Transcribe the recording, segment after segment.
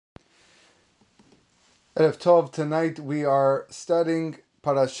Erev Tov, tonight we are studying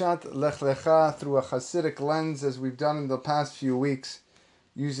Parashat Lech Lecha through a Hasidic lens, as we've done in the past few weeks,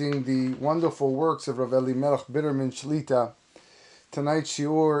 using the wonderful works of Rav Elimelech Bitterman Shlita. Tonight's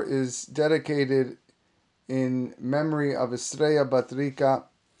shiur is dedicated in memory of Estreya Batrika,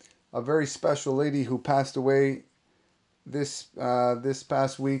 a very special lady who passed away this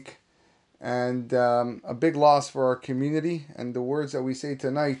past week, and a big loss for our community. And the words that we say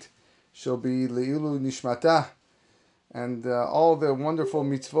tonight shall be Le'ilu Nishmata, and all the wonderful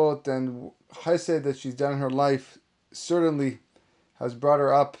mitzvot and chesed that she's done in her life certainly has brought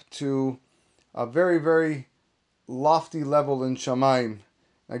her up to a very, very lofty level in Shamayim.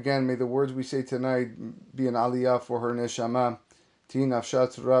 Again, may the words we say tonight be an aliyah for her neshama. Tihi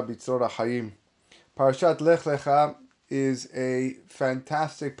nafsha tzura b'tzora hayim. Parashat Lech Lecha is a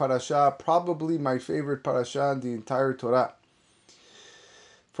fantastic parasha, probably my favorite parasha in the entire Torah.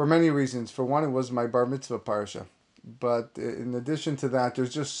 For many reasons. For one, it was my bar mitzvah parasha. But in addition to that,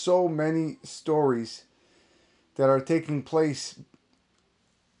 there's just so many stories that are taking place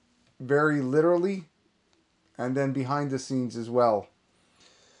very literally and then behind the scenes as well.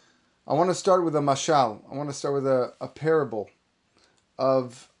 I want to start with a mashal. I want to start with a parable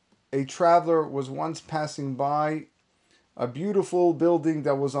of a traveler was once passing by a beautiful building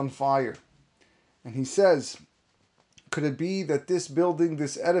that was on fire. And he says, could it be that this building,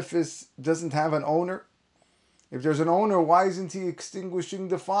 this edifice, doesn't have an owner? If there's an owner, why isn't he extinguishing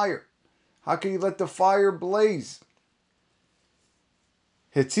the fire? How can he let the fire blaze?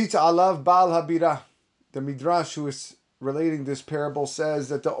 Hetzitz alav Baal Habira. The Midrash who is relating this parable says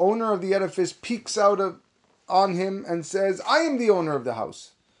that the owner of the edifice peeks out on him and says, I am the owner of the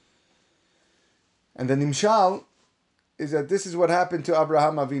house. And the Nimshal is that this is what happened to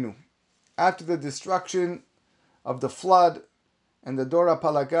Abraham Avinu. After the destruction of the flood and the Dora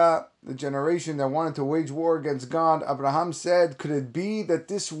Palaga, the generation that wanted to wage war against God, Abraham said, could it be that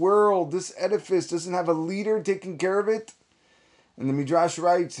this world, this edifice, doesn't have a leader taking care of it? And the Midrash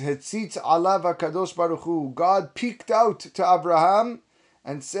writes, Hetzitz alav HaKadosh Baruch Hu. God peeked out to Abraham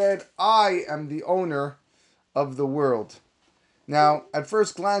and said, I am the owner of the world. Now, at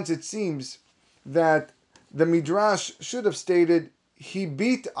first glance, it seems that the Midrash should have stated,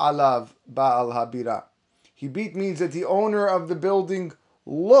 Hibit alav Baal Habira. Hibit means that the owner of the building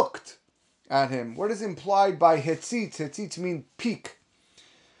looked at him. What is implied by Hetzitz? Hetzitz means peek.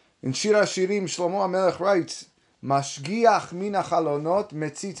 In Shir HaShirim, Shlomo HaMelech writes, Mashgiach min hachalonot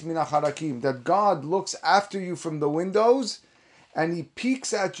metzitz min harakim, that God looks after you from the windows and he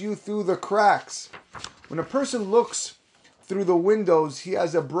peeks at you through the cracks. When a person looks through the windows, he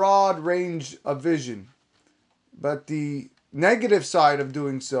has a broad range of vision. But the negative side of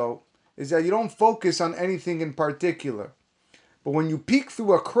doing so is that you don't focus on anything in particular. But when you peek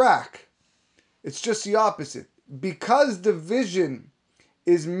through a crack, it's just the opposite. Because the vision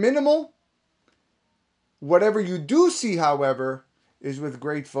is minimal, whatever you do see, however, is with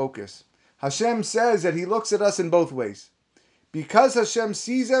great focus. Hashem says that He looks at us in both ways. Because Hashem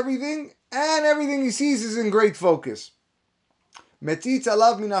sees everything, and everything He sees is in great focus. Metzitz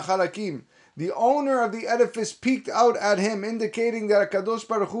alav min hachalakim. The owner of the edifice peeked out at him, indicating that HaKadosh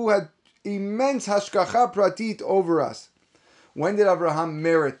Baruch Hu had immense hashgacha pratit over us. When did Abraham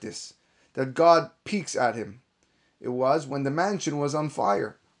merit this? That God peeks at him. It was when the mansion was on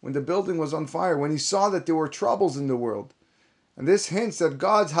fire. When the building was on fire, when he saw that there were troubles in the world. And this hints that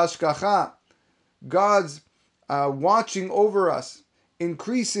God's hashgacha, God's watching over us,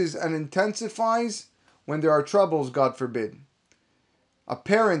 increases and intensifies when there are troubles, God forbid. A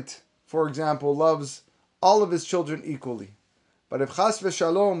parent, for example, loves all of his children equally. But if chas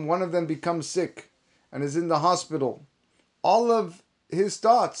v'shalom, one of them becomes sick and is in the hospital, all of his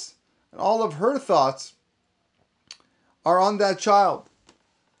thoughts and all of her thoughts are on that child.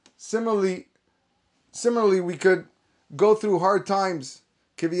 Similarly, we could go through hard times.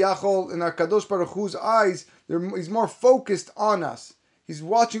 Kiviyachol, in HaKadosh Baruch Hu's eyes, He's more focused on us. He's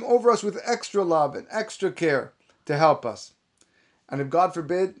watching over us with extra love and extra care to help us. And if, God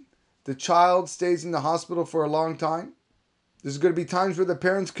forbid, the child stays in the hospital for a long time, there's going to be times where the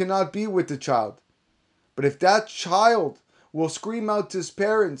parents cannot be with the child. But if that child will scream out to his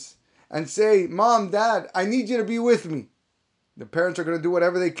parents and say, Mom, Dad, I need you to be with me, the parents are going to do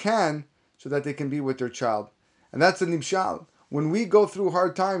whatever they can so that they can be with their child. And that's the nimshal. When we go through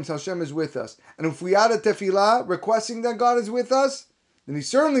hard times, Hashem is with us. And if we add a tefillah requesting that God is with us, then He's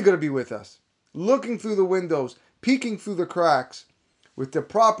certainly going to be with us. Looking through the windows, peeking through the cracks, with the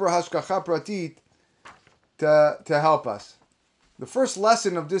proper hashgacha pratit to help us. The first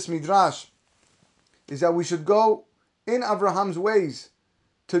lesson of this midrash is that we should go in Abraham's ways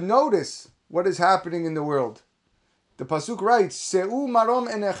to notice what is happening in the world. The Pasuk writes, Se'u marom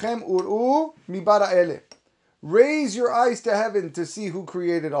enechem ur'u mibara ele. Raise your eyes to heaven to see who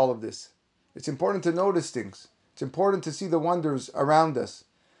created all of this. It's important to notice things. It's important to see the wonders around us.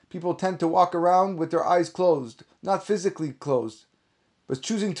 People tend to walk around with their eyes closed, not physically closed, but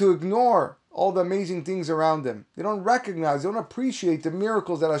choosing to ignore all the amazing things around them. They don't recognize, they don't appreciate the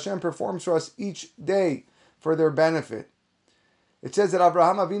miracles that Hashem performs for us each day for their benefit. It says that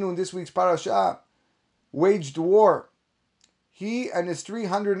Abraham Avinu in this week's parasha waged war. He and his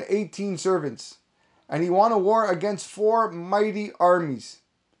 318 servants. And he won a war against 4 mighty armies.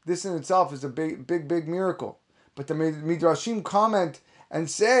 This in itself is a big miracle. But the Midrashim comment and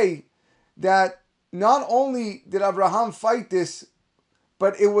say that not only did Abraham fight this,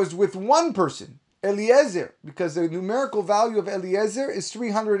 but it was with one person, Eliezer, because the numerical value of Eliezer is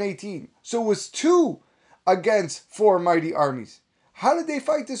 318. So it was 2 against 4 mighty armies. How did they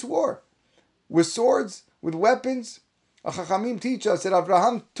fight this war? With swords, with weapons? Chachamim teach us that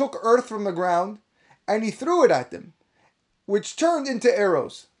Abraham took earth from the ground and he threw it at them, which turned into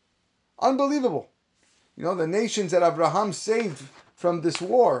arrows. Unbelievable. You know, the nations that Abraham saved from this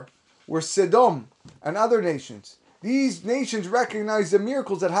war were Sodom and other nations. These nations recognized the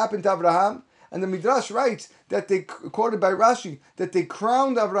miracles that happened to Abraham, and the Midrash writes that they, quoted by Rashi, that they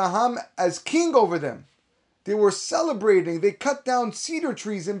crowned Abraham as king over them. They were celebrating. They cut down cedar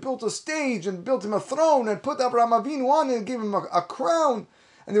trees and built a stage and built him a throne and put Abraham Avinu on it and gave him a crown.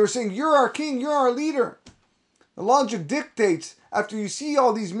 And they were saying, you're our king, you're our leader. The logic dictates, after you see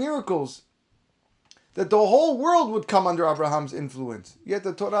all these miracles, that the whole world would come under Abraham's influence. Yet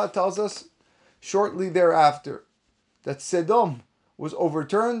the Torah tells us shortly thereafter that Sodom was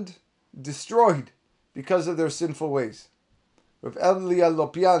overturned, destroyed, because of their sinful ways. Rav Elia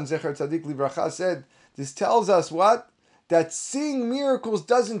Lopian, Zecher Tzadik Livracha, said, this tells us what? That seeing miracles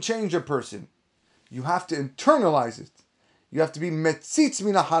doesn't change a person. You have to internalize it. You have to be metzitz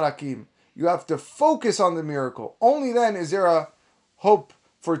mina harakim. You have to focus on the miracle. Only then is there a hope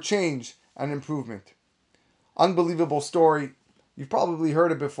for change and improvement. Unbelievable story. You've probably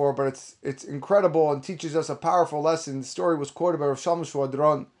heard it before, but it's incredible and teaches us a powerful lesson. The story was quoted by Rav Shalom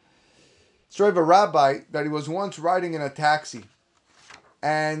Shvadron. Story of a rabbi that he was once riding in a taxi.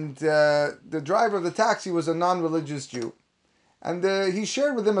 And the driver of the taxi was a non-religious Jew. And he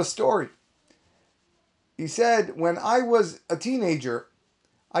shared with him a story. He said, when I was a teenager,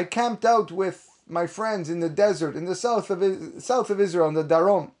 I camped out with my friends in the desert, in the south of Israel, in the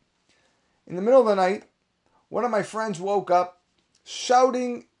Darom. In the middle of the night, one of my friends woke up,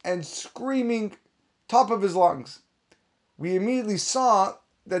 shouting and screaming top of his lungs. We immediately saw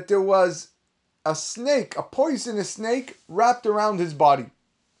that there was a snake, a poisonous snake, wrapped around his body.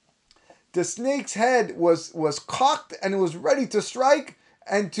 The snake's head was cocked and it was ready to strike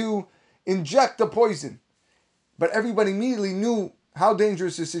and to inject the poison. But everybody immediately knew how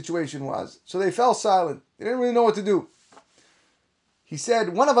dangerous the situation was. So they fell silent. They didn't really know what to do. He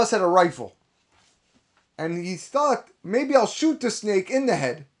said, one of us had a rifle. And he thought, maybe I'll shoot the snake in the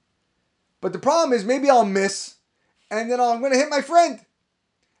head. But the problem is, maybe I'll miss. And then I'm going to hit my friend.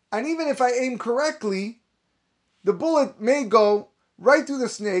 And even if I aim correctly, the bullet may go right through the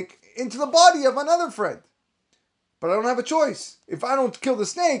snake into the body of another friend. But I don't have a choice. If I don't kill the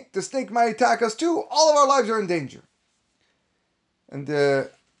snake might attack us too. All of our lives are in danger. And the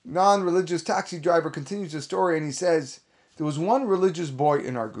non-religious taxi driver continues the story and he says, there was one religious boy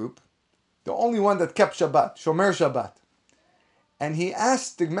in our group, the only one that kept Shabbat, Shomer Shabbat. And he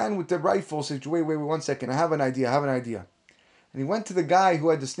asked the man with the rifle, said, wait 1 second, I have an idea. And he went to the guy who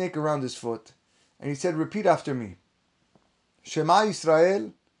had the snake around his foot, and he said, repeat after me. Shema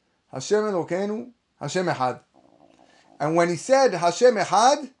Yisrael, Hashem Elokeinu, Hashem Echad. And when he said Hashem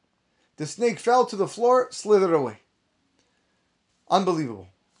Echad, the snake fell to the floor, slithered away. Unbelievable.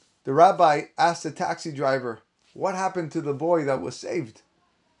 The rabbi asked the taxi driver, what happened to the boy that was saved?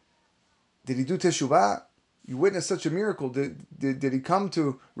 Did he do teshuvah? You witnessed such a miracle. Did he come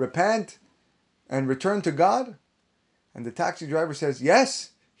to repent and return to God? And the taxi driver says,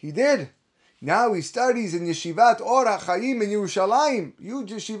 yes, he did. Now he studies in Yeshivat Ora Chaim in Yerushalayim. Yud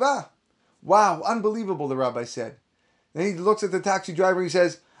Yeshiva. Wow, unbelievable, the rabbi said. Then he looks at the taxi driver and he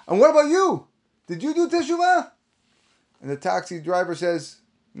says, and what about you? Did you do teshuvah? And the taxi driver says,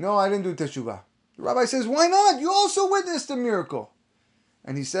 no, I didn't do teshuvah. The rabbi says, why not? You also witnessed a miracle.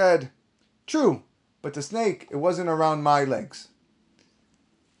 And he said, true, but the snake, it wasn't around my legs.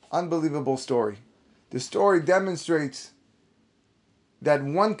 Unbelievable story. The story demonstrates that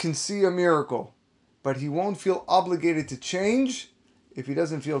one can see a miracle, but he won't feel obligated to change if he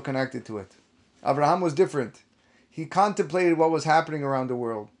doesn't feel connected to it. Abraham was different. He contemplated what was happening around the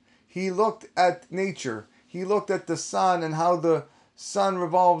world. He looked at nature. He looked at the sun and how the sun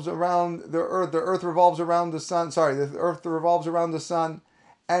revolves around the earth revolves around the sun. Sorry, the earth revolves around the sun.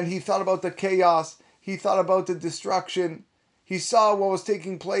 And he thought about the chaos. He thought about the destruction. He saw what was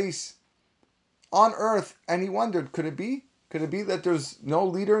taking place on earth, and he wondered, could it be? Could it be that there's no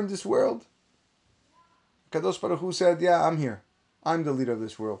leader in this world? Kadosh Baruch Hu said, yeah, I'm here. I'm the leader of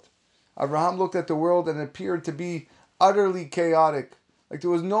this world. Abraham looked at the world and it appeared to be utterly chaotic. Like there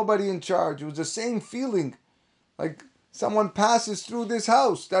was nobody in charge. It was the same feeling. Like someone passes through this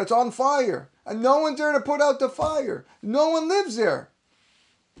house that's on fire and no one's there to put out the fire. No one lives there.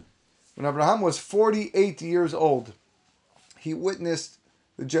 When Abraham was 48 years old, he witnessed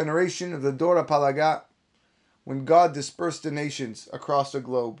the generation of the Dor HaPalaga when God dispersed the nations across the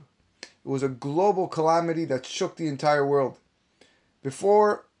globe. It was a global calamity that shook the entire world.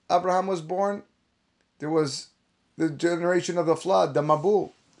 Before Abraham was born, there was the generation of the flood, the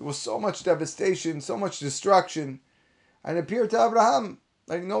Mabul. There was so much devastation, so much destruction, and it appeared to Abraham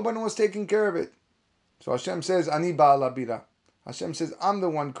like nobody was taking care of it. So Hashem says, Ani Ba'al Habira. Hashem says, I'm the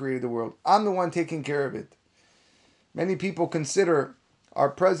one who created the world. I'm the one taking care of it. Many people consider our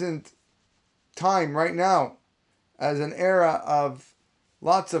present time right now as an era of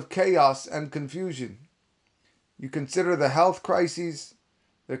lots of chaos and confusion. You consider the health crises,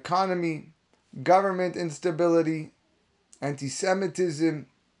 the economy, government instability, anti-Semitism,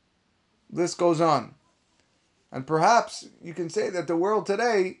 list goes on. And perhaps you can say that the world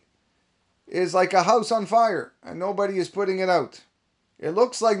today is like a house on fire and nobody is putting it out. It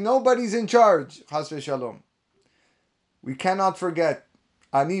looks like nobody's in charge. Chas v'shalom. We cannot forget,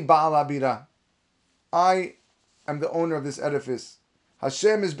 Ani Ba'al Habira. I am the owner of this edifice.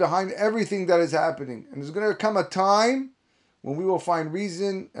 Hashem is behind everything that is happening. And there's going to come a time when we will find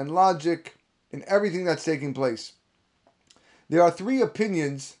reason and logic in everything that's taking place. There are three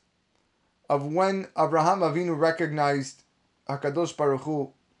opinions of when Abraham Avinu recognized HaKadosh Baruch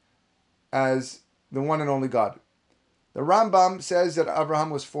Hu as the one and only God. The Rambam says that Abraham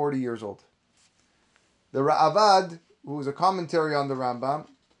was 40 years old. The Ra'avad, who is a commentary on the Rambam,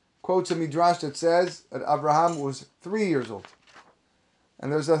 quotes a midrash that says that Abraham was 3 years old.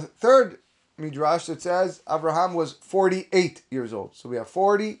 And there's a third midrash that says Abraham was 48 years old. So we have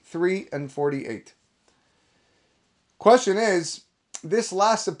 43 and 48. Question is, this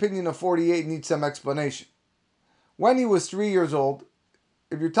last opinion of 48 needs some explanation. When he was 3 years old,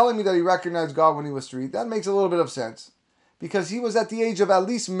 if you're telling me that he recognized God when he was 3, that makes a little bit of sense. Because he was at the age of at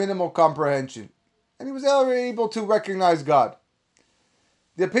least minimal comprehension. And he was already able to recognize God.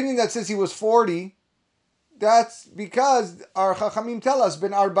 The opinion that says he was 40, that's because our Chachamim tell us,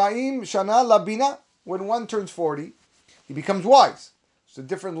 Ben Arba'im Shana Labina, when one turns 40, he becomes wise. It's a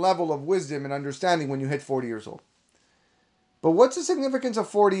different level of wisdom and understanding when you hit 40 years old. But what's the significance of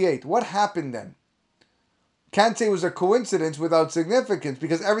 48? What happened then? Can't say it was a coincidence without significance,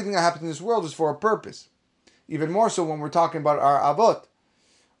 because everything that happens in this world is for a purpose. Even more so when we're talking about our Avot,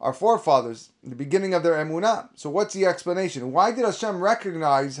 our forefathers, the beginning of their emunah. So what's the explanation? Why did Hashem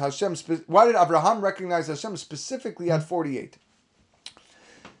recognize Hashem? Why did Abraham recognize Hashem specifically at 48?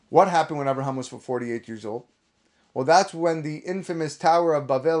 What happened when Abraham was 48 years old? Well, that's when the infamous Tower of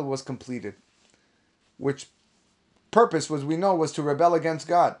Babel was completed, which purpose was to rebel against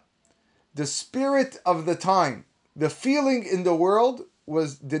God. The spirit of the time, the feeling in the world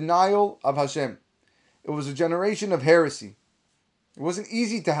was denial of Hashem. It was a generation of heresy. It wasn't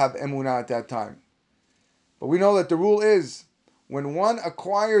easy to have emunah at that time. But we know that the rule is, when one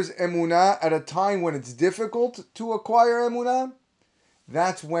acquires emunah at a time when it's difficult to acquire emunah,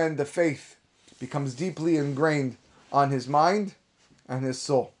 that's when the faith becomes deeply ingrained on his mind and his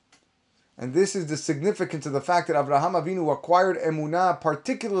soul. And this is the significance of the fact that Abraham Avinu acquired emunah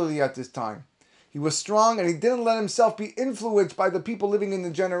particularly at this time. He was strong and he didn't let himself be influenced by the people living in the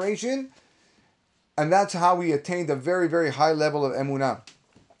generation. And that's how he attained a very, very high level of emunah.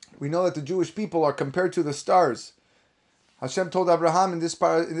 We know that the Jewish people are compared to the stars. Hashem told Abraham in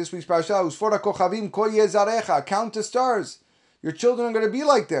this week's parasha, "Usfora kochavim ko yezarecha." Count the stars. Your children are going to be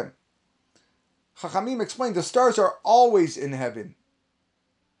like them. Chachamim explained the stars are always in heaven.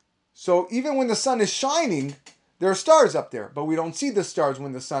 So even when the sun is shining, there are stars up there, but we don't see the stars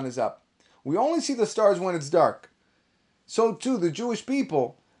when the sun is up. We only see the stars when it's dark. So too, the Jewish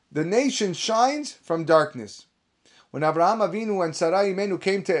people, the nation shines from darkness. When Abraham Avinu and Sarai Imenu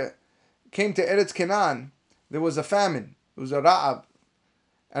came to Eretz Canaan, there was a famine. It was a ra'ab.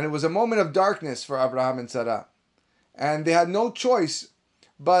 And it was a moment of darkness for Abraham and Sarah. And they had no choice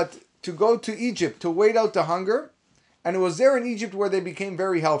but to go to Egypt to wait out the hunger. And it was there in Egypt where they became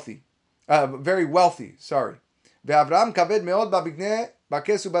very wealthy. Ve'Avraham kaved me'od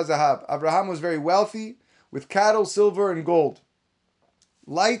Bakesu bazahav. Abraham was very wealthy with cattle, silver, and gold.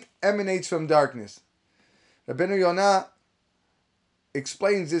 Light emanates from darkness. Rabbeinu Yonah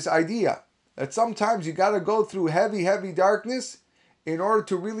explains this idea that sometimes you got to go through heavy, heavy darkness in order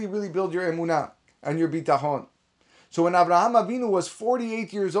to really, really build your emunah and your bitachon. So when Abraham Avinu was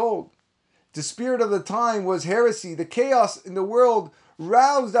 48 years old, the spirit of the time was heresy. The chaos in the world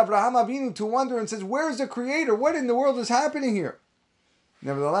roused Abraham Avinu to wonder and says, where's the Creator? What in the world is happening here?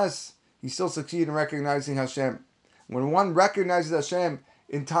 Nevertheless, he still succeeded in recognizing Hashem. When one recognizes Hashem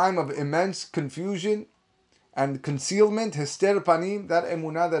in time of immense confusion and concealment, hester panim, that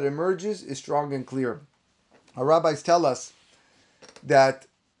emunah that emerges is strong and clear. Our rabbis tell us that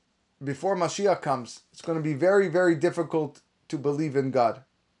before Mashiach comes, it's going to be very, very difficult to believe in God.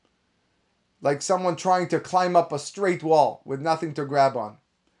 Like someone trying to climb up a straight wall with nothing to grab on.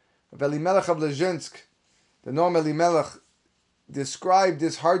 Elimelech of Lezhinsk, the Noam Elimelech, described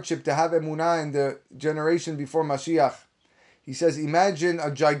this hardship to have emunah in the generation before Mashiach. He says, imagine a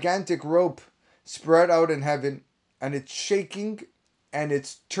gigantic rope spread out in heaven, and it's shaking and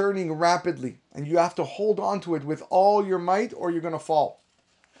it's turning rapidly, and you have to hold on to it with all your might or you're going to fall.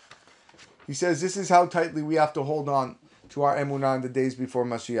 He says this is how tightly we have to hold on to our emunah in the days before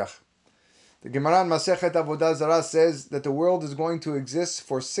Mashiach. The Gemara in Masechet Avodah Zarah says that the world is going to exist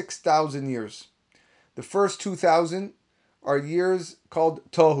for 6,000 years. The first 2,000 are years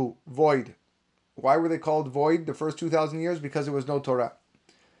called Tohu, void. Why were they called void the first 2,000 years? Because there was no Torah.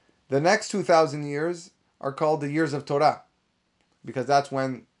 The next 2,000 years are called the years of Torah, because that's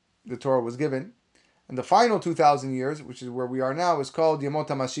when the Torah was given. And the final 2,000 years, which is where we are now, is called Yemot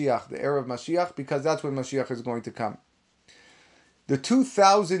HaMashiach, the era of Mashiach, because that's when Mashiach is going to come. The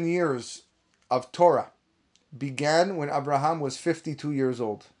 2,000 years of Torah began when Abraham was 52 years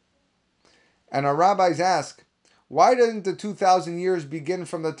old. And our rabbis ask, why didn't the 2,000 years begin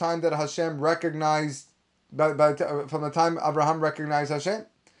from the time that Hashem recognized, from the time Abraham recognized Hashem?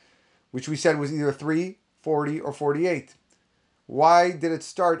 Which we said was either 3, 40, or 48. Why did it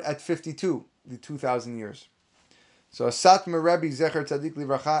start at 52, the 2,000 years? So Satmar Rebbe Zecher Tzadik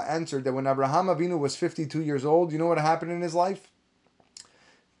Livracha answered that when Abraham Avinu was 52 years old, you know what happened in his life?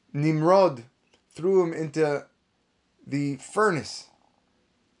 Nimrod threw him into the furnace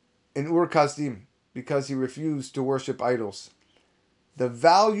in Ur Kasdim because he refused to worship idols. The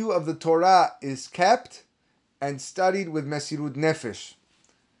value of the Torah is kept and studied with Mesirut Nefesh,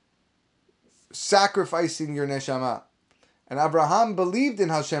 sacrificing your neshama. And Abraham believed in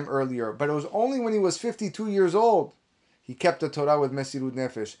Hashem earlier, but it was only when he was 52 years old he kept the Torah with Mesirut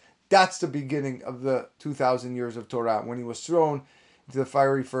Nefesh. That's the beginning of the 2,000 years of Torah, when he was thrown into the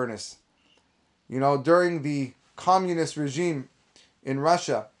fiery furnace. You know, during the communist regime in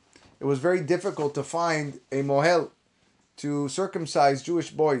Russia, it was very difficult to find a mohel to circumcise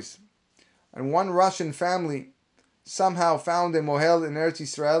Jewish boys. And one Russian family somehow found a mohel in Eretz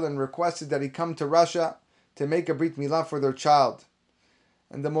Yisrael and requested that he come to Russia to make a brit milah for their child.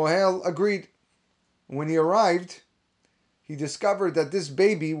 And the mohel agreed. When he arrived, he discovered that this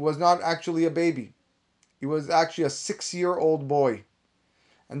baby was not actually a baby. He was actually a 6-year-old boy.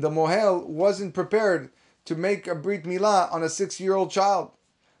 And the mohel wasn't prepared to make a brit milah on a 6-year-old child.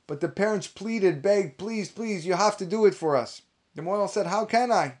 But the parents pleaded, begged, please, please, you have to do it for us. The mohel said, how can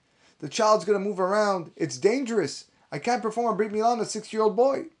I? The child's going to move around. It's dangerous. I can't perform a brit milah on a 6-year-old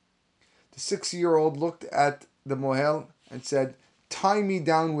boy. The 6-year-old looked at the mohel and said, tie me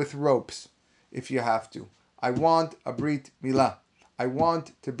down with ropes if you have to. I want a brit milah. I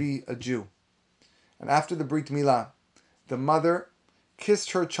want to be a Jew. And after the brit milah, the mother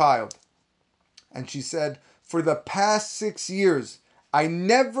kissed her child. And she said, for the past 6 years, I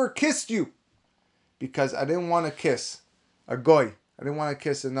never kissed you because I didn't want to kiss a goy. I didn't want to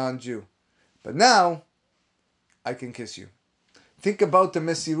kiss a non-Jew. But now, I can kiss you. Think about the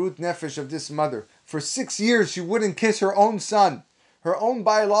mesirut nefesh of this mother. For 6 years, she wouldn't kiss her own son, her own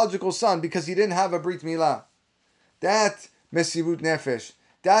biological son, because he didn't have a brit milah. That mesirut nefesh.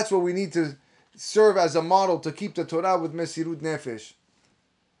 That's what we need to serve as a model to keep the Torah with mesirut nefesh.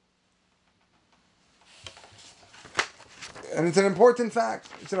 And it's an important fact.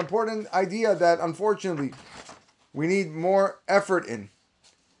 It's an important idea that, unfortunately, we need more effort in.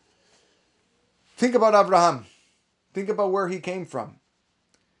 Think about Abraham. Think about where he came from.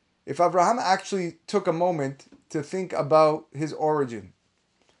 If Abraham actually took a moment to think about his origin,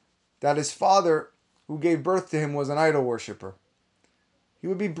 that his father, who gave birth to him, was an idol worshiper, he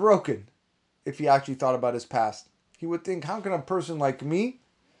would be broken if he actually thought about his past. He would think, how can a person like me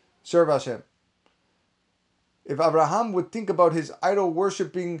serve Hashem? If Abraham would think about his idol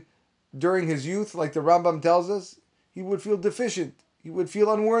worshipping during his youth, like the Rambam tells us, he would feel deficient. he would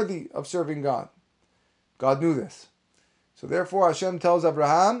feel unworthy of serving God. God knew this. So therefore Hashem tells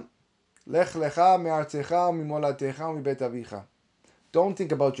Abraham, Lech lecha me'artzecha u'mimolatecha u'mibet avicha. Don't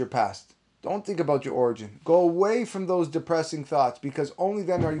think about your past. Don't think about your origin. Go away from those depressing thoughts, because only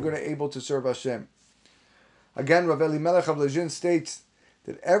then are you going to be able to serve Hashem. Again, Rav Elimelech of Lezhin states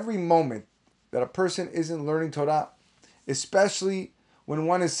that every moment that a person isn't learning Torah, especially when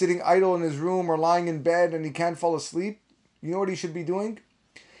one is sitting idle in his room or lying in bed and he can't fall asleep, you know what he should be doing?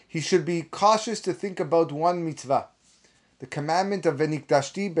 He should be cautious to think about one mitzvah, the commandment of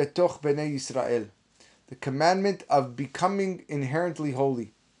Venikdashti betoch bnei Yisrael, the commandment of becoming inherently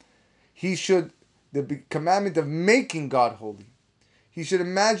holy. The commandment of making God holy. He should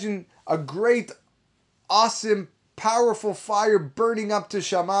imagine a great, awesome, powerful fire burning up to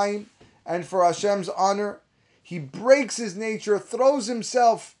Shamayim, and for Hashem's honor, he breaks his nature, throws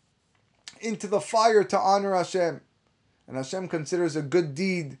himself into the fire to honor Hashem. And Hashem considers a good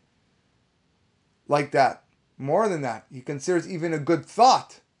deed like that. More than that, he considers even a good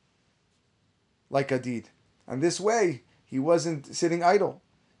thought like a deed. And this way, he wasn't sitting idle.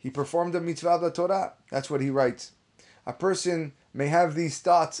 He performed the mitzvah of the Torah. That's what he writes. A person may have these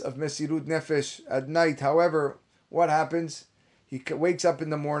thoughts of Mesirut Nefesh at night. However, what happens? He wakes up in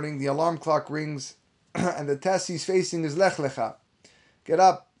the morning, the alarm clock rings, and the test he's facing is Lech Lecha. Get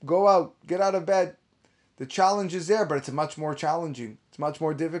up, go out, get out of bed. The challenge is there, but it's much more challenging. It's much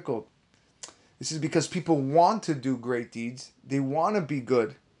more difficult. This is because people want to do great deeds. They want to be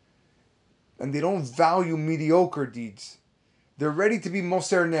good. And they don't value mediocre deeds. They're ready to be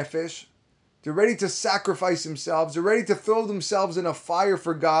Moser Nefesh. They're ready to sacrifice themselves. They're ready to throw themselves in a fire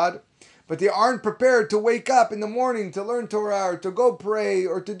for God. But they aren't prepared to wake up in the morning to learn Torah, or to go pray,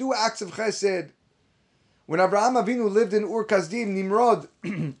 or to do acts of chesed. When Avraham Avinu lived in Ur Kasdim, Nimrod,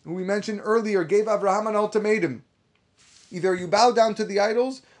 who we mentioned earlier, gave Avraham an ultimatum. Either you bow down to the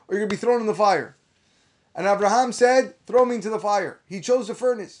idols, or you're going to be thrown in the fire. And Avraham said, throw me into the fire. He chose the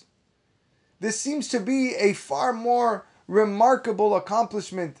furnace. This seems to be a far more remarkable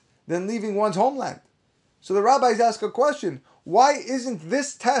accomplishment than leaving one's homeland. So the rabbis ask a question. Why isn't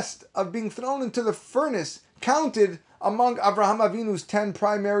this test of being thrown into the furnace counted among Avraham Avinu's 10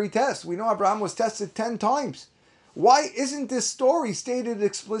 primary tests? We know Abraham was tested 10 times. Why isn't this story stated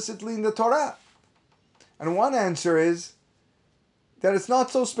explicitly in the Torah? And one answer is that it's not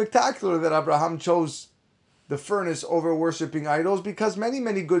so spectacular that Abraham chose the furnace over worshipping idols, because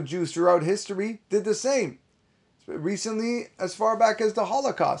many good Jews throughout history did the same. Recently, as far back as the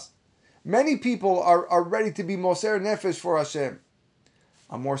Holocaust. Many people are ready to be Moser Nefesh for Hashem.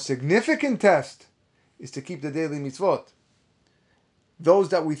 A more significant test is to keep the daily mitzvot. Those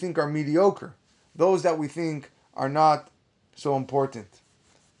that we think are mediocre. Those that we think are not so important.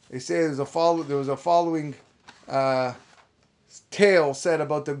 They say there was a following tale said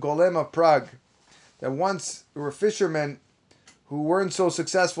about the Golem of Prague. That once there were fishermen who weren't so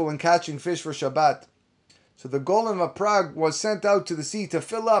successful in catching fish for Shabbat. So the Golem of Prague was sent out to the sea to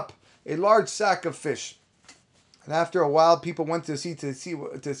fill up a large sack of fish. And after a while, people went to the sea to see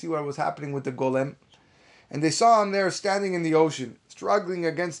what was happening with the Golem. And they saw him there standing in the ocean, struggling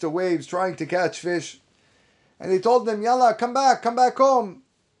against the waves, trying to catch fish. And they told them, Yalla, come back home.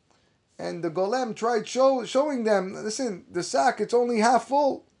 And the Golem tried showing them, listen, the sack, it's only half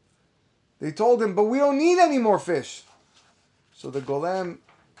full. They told him, but we don't need any more fish. So the Golem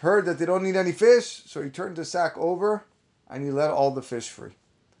heard that they don't need any fish, so he turned the sack over and he let all the fish free.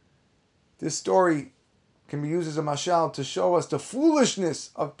 This story can be used as a mashal to show us the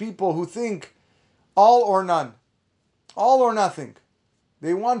foolishness of people who think all or none, all or nothing.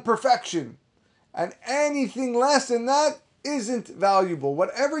 They want perfection, and anything less than that isn't valuable.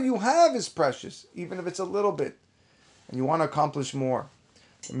 Whatever you have is precious, even if it's a little bit, and you want to accomplish more.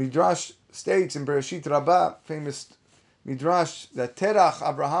 The Midrash states in Bereshit Rabbah, famous Midrash, that Terach,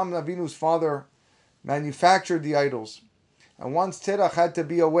 Abraham Avinu's father, manufactured the idols. And once Terach had to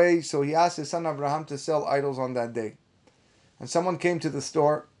be away, so he asked his son Abraham to sell idols on that day. And someone came to the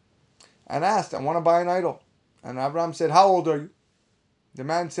store and asked, I want to buy an idol. And Abraham said, how old are you? The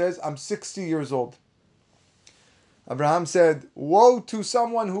man says, I'm 60 years old. Abraham said, woe to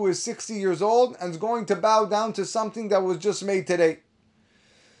someone who is 60 years old and is going to bow down to something that was just made today.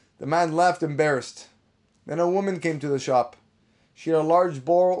 The man left embarrassed. Then a woman came to the shop. She had a large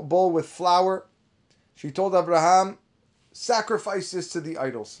bowl with flour. She told Abraham, sacrifice this to the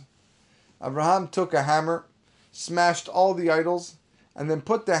idols. Abraham took a hammer, smashed all the idols, and then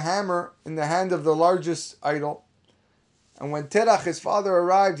put the hammer in the hand of the largest idol. And when Terach, his father,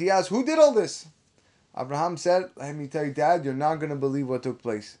 arrived, he asked, who did all this? Abraham said, let me tell you, Dad, you're not going to believe what took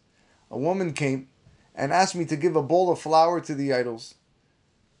place. A woman came and asked me to give a bowl of flour to the idols.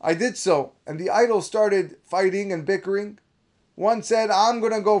 I did so, and the idols started fighting and bickering. One said, I'm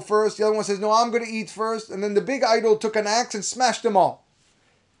going to go first. The other one says, no, I'm going to eat first. And then the big idol took an axe and smashed them all.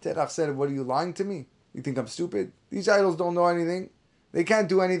 Terach said, what, are you lying to me? You think I'm stupid? These idols don't know anything. They can't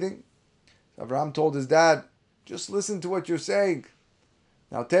do anything. Avraham told his dad, just listen to what you're saying.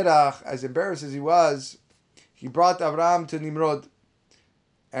 Now Terach, as embarrassed as he was, he brought Avraham to Nimrod.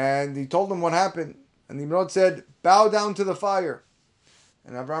 And he told him what happened. And Nimrod said, bow down to the fire.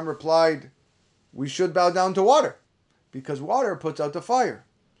 And Avraham replied, we should bow down to water, because water puts out the fire.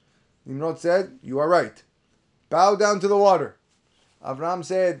 Nimrod said, you are right. Bow down to the water. Avraham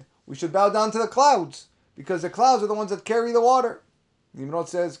said, we should bow down to the clouds, because the clouds are the ones that carry the water. Nimrod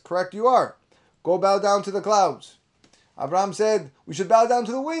says, correct you are. Go bow down to the clouds. Avraham said, we should bow down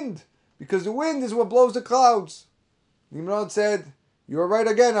to the wind, because the wind is what blows the clouds. Nimrod said, you are right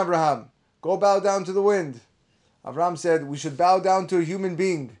again, Avraham. Go bow down to the wind. Avraham said, we should bow down to a human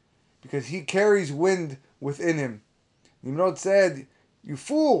being, because he carries wind within him. Nimrod said, you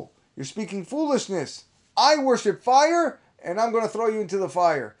fool, you're speaking foolishness. I worship fire, and I'm going to throw you into the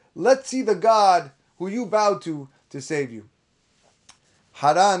fire. Let's see the God who you bow to save you.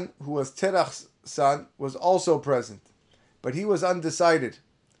 Haran, who was Terach's son, was also present, but he was undecided.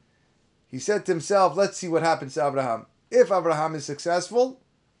 He said to himself, let's see what happens to Abraham. If Abraham is successful,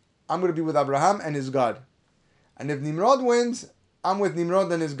 I'm going to be with Abraham and his God. And if Nimrod wins, I'm with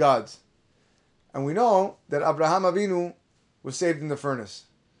Nimrod and his gods. And we know that Abraham Avinu was saved in the furnace.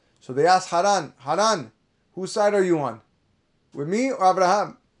 So they asked Haran, whose side are you on? With me or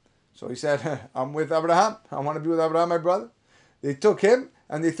Abraham? So he said, I'm with Abraham. I want to be with Abraham, my brother. They took him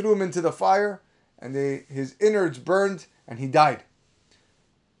and they threw him into the fire, and his innards burned, and he died.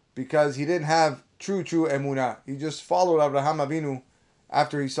 Because he didn't have true emunah. He just followed Abraham Avinu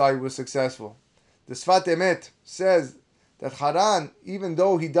after he saw he was successful. The Sfat Emet says that Haran, even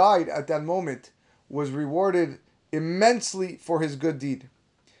though he died at that moment, was rewarded immensely for his good deed.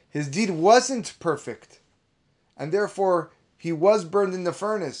 His deed wasn't perfect, and therefore he was burned in the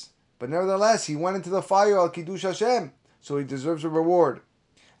furnace. But nevertheless, he went into the fire al Kiddush Hashem, so he deserves a reward.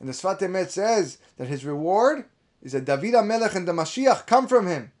 And the Sfat Emet says that his reward is that David HaMelech and the Mashiach come from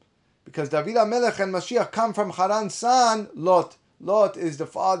him, because David HaMelech and Mashiach come from Haran's son, Lot. Lot is the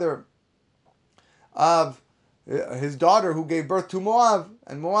father of his daughter who gave birth to Moab,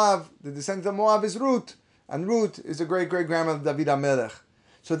 and Moab, the descendant of Moab, is Ruth, and Ruth is the great-great-grandmother of David HaMelech.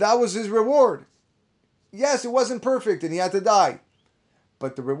 So that was his reward. Yes, it wasn't perfect, and he had to die.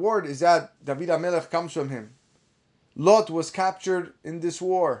 But the reward is that David HaMelech comes from him. Lot was captured in this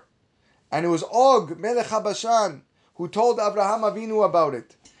war. And it was Og, Melech HaBashan, who told Abraham Avinu about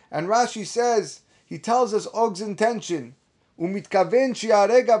it. And Rashi says, he tells us Og's intention. Umitkaven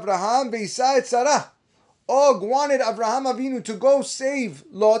shi'areg Abraham ve'isa et Sarah. Og wanted Abraham Avinu to go save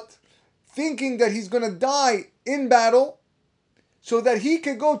Lot, thinking that he's going to die in battle, so that he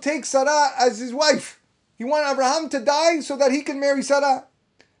could go take Sarah as his wife. He wanted Abraham to die so that he can marry Sarah.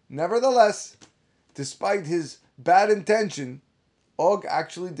 Nevertheless, despite his bad intention, Og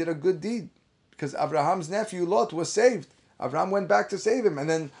actually did a good deed, because Abraham's nephew Lot was saved. Abraham went back to save him, and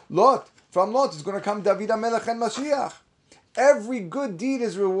then from Lot is going to come David HaMelech and Mashiach. Every good deed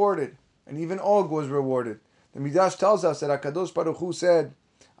is rewarded, and even Og was rewarded. The Midrash tells us that HaKadosh Baruch Hu said,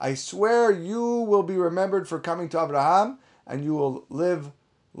 I swear you will be remembered for coming to Abraham, and you will live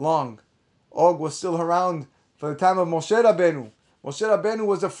long. Og was still around for the time of Moshe Rabbeinu. Moshe Rabbeinu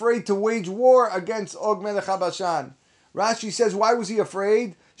was afraid to wage war against Og Melech HaBashan. Rashi says, why was he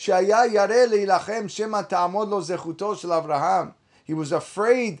afraid? He was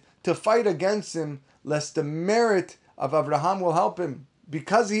afraid to fight against him, lest the merit of Abraham will help him.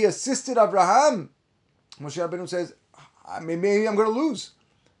 Because he assisted Abraham, Moshe Rabbeinu says, maybe I'm going to lose.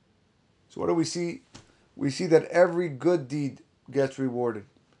 So what do we see? We see that every good deed gets rewarded,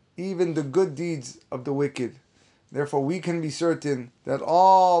 even the good deeds of the wicked. Therefore, we can be certain that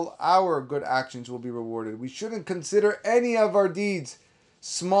all our good actions will be rewarded. We shouldn't consider any of our deeds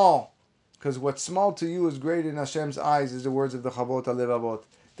small, because what's small to you is great in Hashem's eyes, is the words of the Chavot HaLevavot.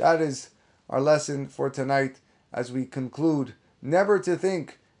 That is our lesson for tonight as we conclude. Never to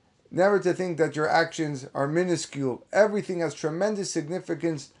think that your actions are minuscule. Everything has tremendous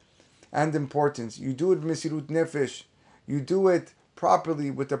significance and importance. You do it Mesirut Nefesh. You do it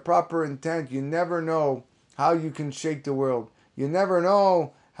properly, with the proper intent. You never know how you can shake the world. You never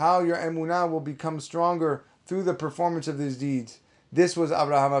know how your emunah will become stronger through the performance of these deeds. This was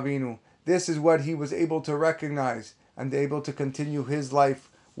Abraham Avinu. This is what he was able to recognize and able to continue his life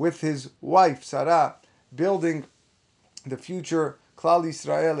with his wife, Sarah, building the future Klal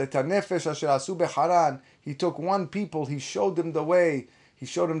Yisrael et hanefesh asher asu beharan. He took one people, he showed them the way. He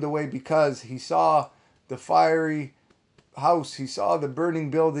showed them the way because he saw the fiery house, he saw the burning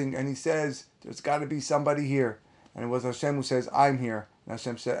building, and he says, there's got to be somebody here. And it was Hashem who says, I'm here. And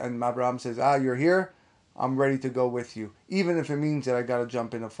Hashem said, and Abraham says, you're here? I'm ready to go with you. Even if it means that I got to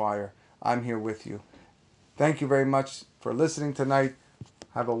jump in a fire, I'm here with you. Thank you very much for listening tonight.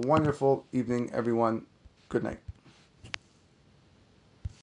 Have a wonderful evening, everyone. Good night.